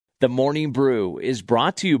The Morning Brew is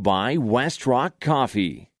brought to you by West Rock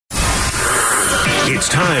Coffee. It's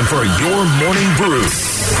time for your Morning Brew.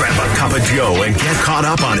 Grab a cup of Joe and get caught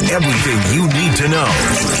up on everything you need to know.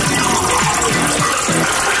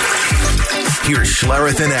 Here's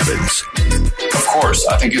Schlereth and Evans. Of course,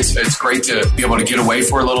 I think it's great to be able to get away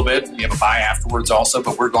for a little bit. We have a bye afterwards also,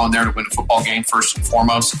 but we're going there to win a football game first and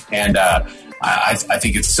foremost. And I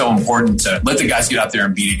think it's so important to let the guys get out there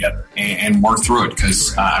and be together and work through it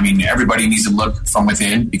because, everybody needs to look from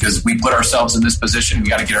within because we put ourselves in this position. We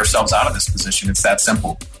got to get ourselves out of this position. It's that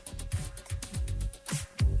simple.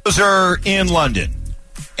 Those are in London,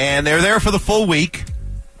 and they're there for the full week.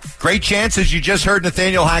 Great chance, as you just heard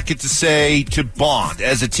Nathaniel Hackett to say, to bond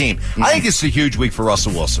as a team. Mm-hmm. I think it's a huge week for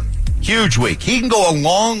Russell Wilson. Huge week. He can go a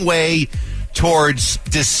long way towards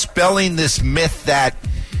dispelling this myth that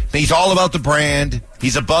he's all about the brand.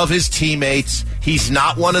 He's above his teammates. He's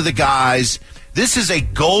not one of the guys. This is a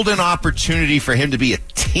golden opportunity for him to be a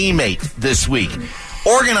teammate this week.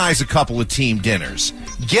 Organize a couple of team dinners.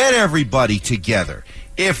 Get everybody together.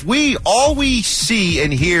 If all we see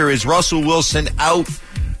and hear is Russell Wilson out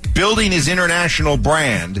building his international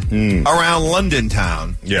brand around London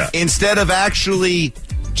town, instead of actually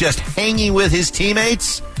just hanging with his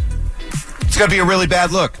teammates, it's going to be a really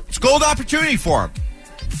bad look. It's a gold opportunity for him.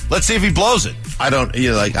 Let's see if he blows it. I don't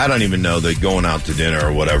even know that going out to dinner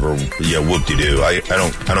or whatever. Yeah, whoop-de-doo. I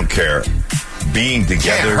don't care. Being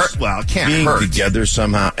together, can't hurt. Together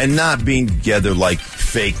somehow, and not being together like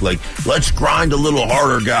fake. Like let's grind a little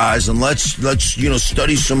harder, guys, and let's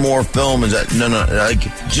study some more film. Is that no? Like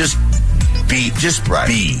just be.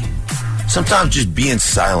 Sometimes just being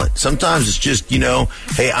silent. Sometimes it's just,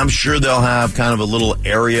 hey, I'm sure they'll have kind of a little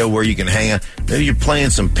area where you can hang out. Maybe you're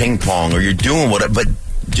playing some ping pong or you're doing whatever, but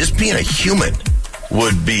just being a human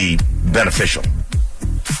would be beneficial.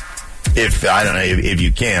 If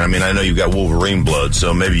you can. I mean, I know you've got Wolverine blood,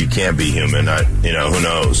 so maybe you can't be human. Who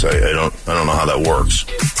knows? I don't know how that works.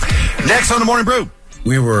 Next on the Morning Brew.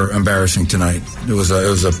 We were embarrassing tonight. It was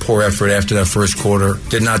a poor effort after that first quarter.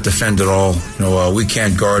 Did not defend at all. We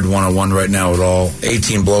can't guard one-on-one right now at all.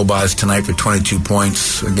 18 blow-bys tonight for 22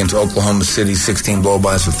 points against Oklahoma City. 16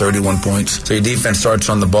 blow-bys for 31 points. So your defense starts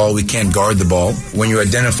on the ball. We can't guard the ball. When you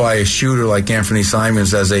identify a shooter like Anthony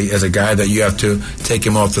Simons as a guy that you have to take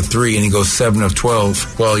him off the three and he goes 7 of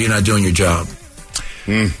 12, well, you're not doing your job.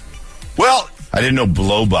 Well, I didn't know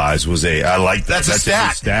blow-bys was I like that. That's a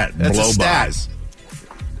stat. That's blow-bys.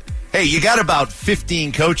 Hey, you got about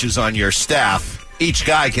 15 coaches on your staff. Each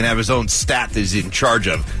guy can have his own stat that he's in charge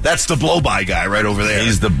of. That's the blow-by guy right over there.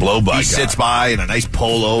 He's the blow-by guy. He sits by in a nice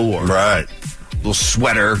polo or little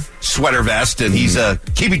sweater vest, and he's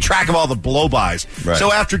keeping track of all the blow-bys. Right. So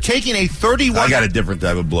after taking a 31... I got a different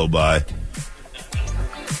type of blow-by.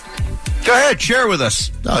 Go ahead, share with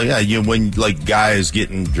us. Oh, yeah, when, guy is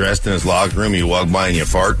getting dressed in his locker room, you walk by and you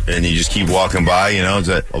fart, and you just keep walking by, That's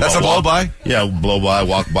a blow-by? Yeah, blow-by,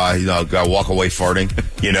 walk by, gotta walk away farting,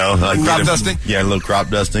 crop dusting? Yeah, a little crop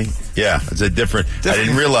dusting. Yeah, it's a different... I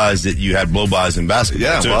didn't realize that you had blow-bys in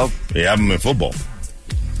basketball, too. Well... You have them in football.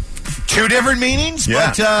 Two different meanings,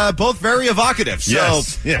 but both very evocative. So,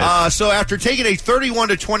 yes. So after taking a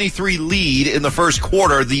 31-23 lead in the first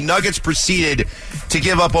quarter, the Nuggets proceeded to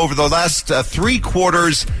give up over the last 3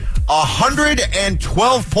 quarters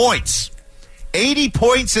 112 points, 80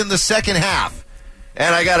 points in the second half.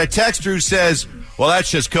 And I got a texter who says, well,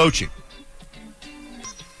 that's just coaching.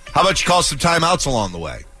 How about you call some timeouts along the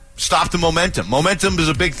way? Stop the momentum. Momentum is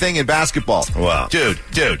a big thing in basketball. Wow. Dude.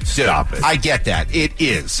 Stop it. I get that. It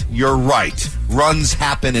is. You're right. Runs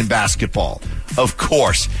happen in basketball. Of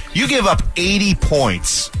course. You give up 80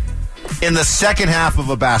 points in the second half of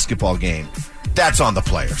a basketball game. That's on the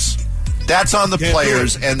players. That's on the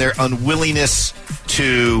players and their unwillingness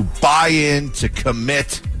to buy in, to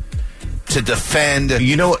commit, to defend.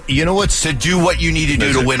 You know what's to do what you need to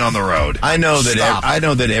do to win on the road. I know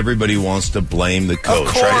that everybody wants to blame the coach.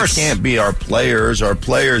 Of course. Right? It can't be our players. Our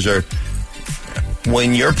players are...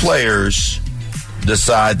 When your players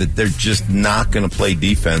decide that they're just not going to play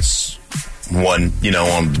defense on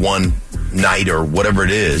one night or whatever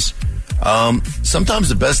it is, sometimes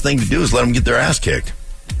the best thing to do is let them get their ass kicked.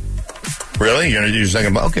 Really? You're going to do your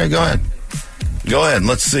second ball? Okay, go ahead. Go ahead.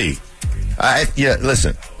 Let's see.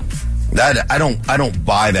 Listen. I don't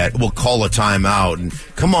buy that. We'll call a timeout and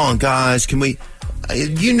come on, guys. Can we?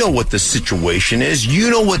 You know what the situation is.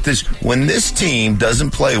 You know what when this team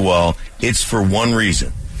doesn't play well, it's for one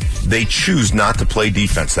reason. They choose not to play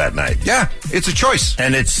defense that night. Yeah, it's a choice,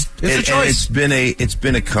 and it's a choice. And it's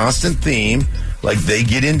been a constant theme. Like they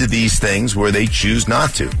get into these things where they choose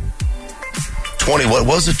not to.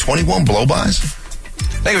 21 blow-bys.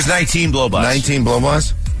 I think it was 19 blow-bys. 19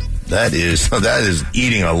 blow-bys? That is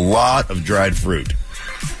eating a lot of dried fruit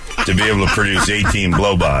to be able to produce 18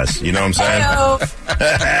 blow-bys. You know what I'm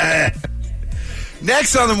saying?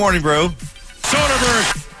 Next on the Morning Brew,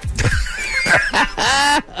 Soderbergh.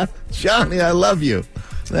 Johnny, I love you.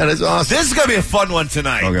 That is awesome. This is going to be a fun one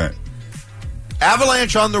tonight. Okay.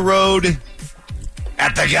 Avalanche on the road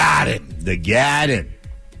at the Garden. The Garden.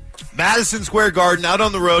 Madison Square Garden out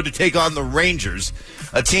on the road to take on the Rangers,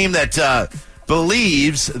 a team that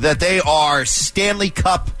believes that they are Stanley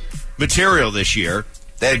Cup material this year.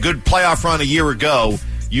 They had a good playoff run a year ago.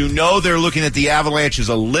 You know they're looking at the Avalanche as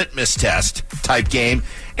a litmus test type game.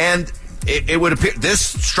 And it would appear this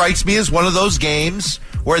strikes me as one of those games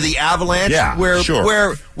where the Avalanche,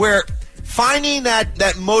 where finding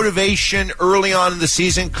that motivation early on in the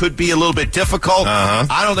season could be a little bit difficult.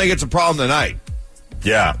 I don't think it's a problem tonight.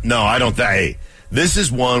 Yeah, no, I don't think. Hey, this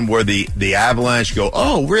is one where the Avalanche go,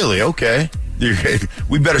 oh, really? Okay.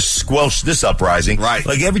 We better squelch this uprising. Right.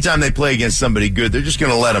 Like every time they play against somebody good, they're just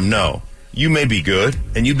going to let them know, you may be good,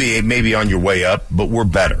 and you may be on your way up, but we're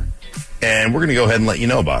better. And we're going to go ahead and let you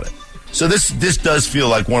know about it. So this does feel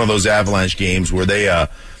like one of those Avalanche games where they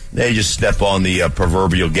just step on the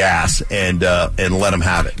proverbial gas and let them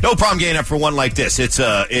have it. No problem getting up for one like this. It's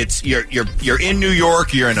you're in New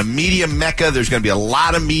York. You're in a media mecca. There's going to be a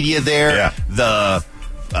lot of media there. Yeah.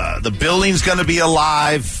 The building's going to be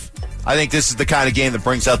alive. I think this is the kind of game that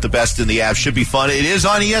brings out the best in the Avs. Should be fun. It is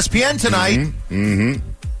on ESPN tonight.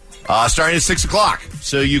 Starting at 6 o'clock.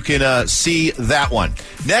 So you can see that one.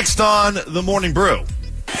 Next on the Morning Brew.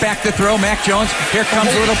 Back to throw, Mac Jones. Here comes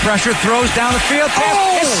a little pressure. Throws down the field.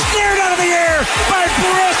 It's snared out of the air by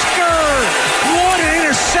Brisker. What an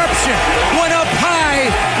interception. Went up high.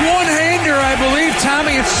 One-hander, I believe,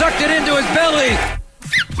 Tommy, and sucked it into his belly.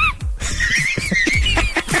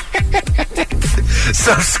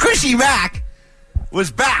 So Squishy Mac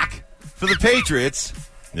was back for the Patriots.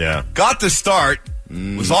 Yeah. Got the start.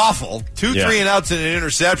 Was awful. 2-3 and outs and an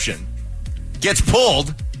interception. Gets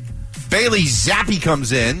pulled. Bailey Zappi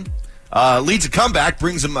comes in, leads a comeback,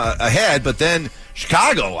 brings them ahead, but then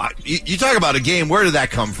Chicago, you talk about a game, where did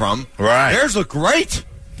that come from? Right. Bears look great.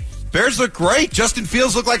 Justin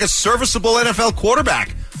Fields looked like a serviceable NFL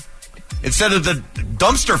quarterback instead of the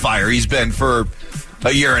dumpster fire he's been for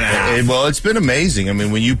a year and a half. Well, it's been amazing. I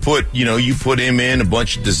mean, when you put him in a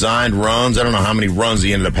bunch of designed runs, I don't know how many runs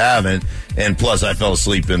he ended up having, and plus I fell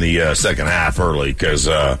asleep in the second half early because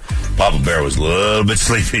Papa Bear was a little bit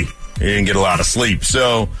sleepy. He didn't get a lot of sleep.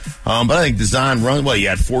 So, but I think design run, he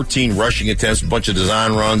had 14 rushing attempts, a bunch of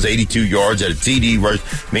design runs, 82 yards, had a TD rush.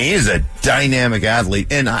 I mean, he is a dynamic athlete.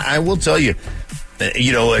 And I will tell you,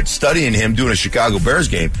 at studying him doing a Chicago Bears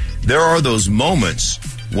game, there are those moments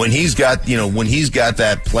when he's got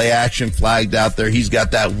that play action flagged out there. He's got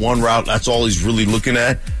that one route. That's all he's really looking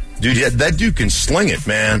at. Dude, that dude can sling it,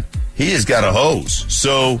 man. He has got a hose.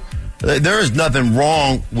 So, there is nothing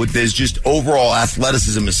wrong with this, just overall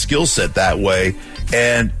athleticism and skill set that way,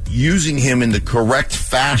 and using him in the correct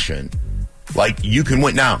fashion, like you can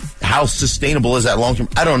win. Now, how sustainable is that long term?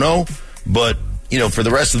 I don't know, but for the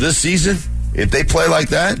rest of this season, if they play like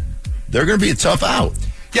that, they're going to be a tough out.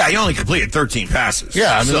 Yeah, he only completed 13 passes.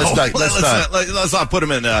 Yeah, I mean, let's not put him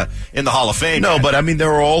in the Hall of Fame. No, but I mean,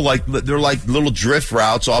 they're all like little drift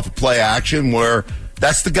routes off of play action where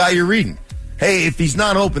that's the guy you're reading. Hey, if he's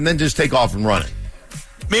not open, then just take off and run it.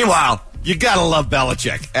 Meanwhile, you got to love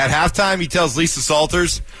Belichick. At halftime, he tells Lisa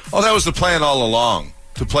Salters, that was the plan all along,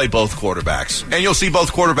 to play both quarterbacks. And you'll see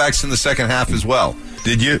both quarterbacks in the second half as well.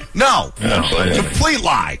 Did you? No. Complete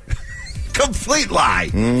lie. Complete lie.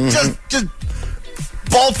 Just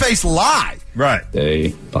bald-faced lie. Right. Day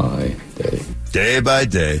by day. Day by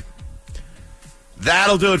day.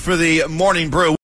 That'll do it for the Morning Brew.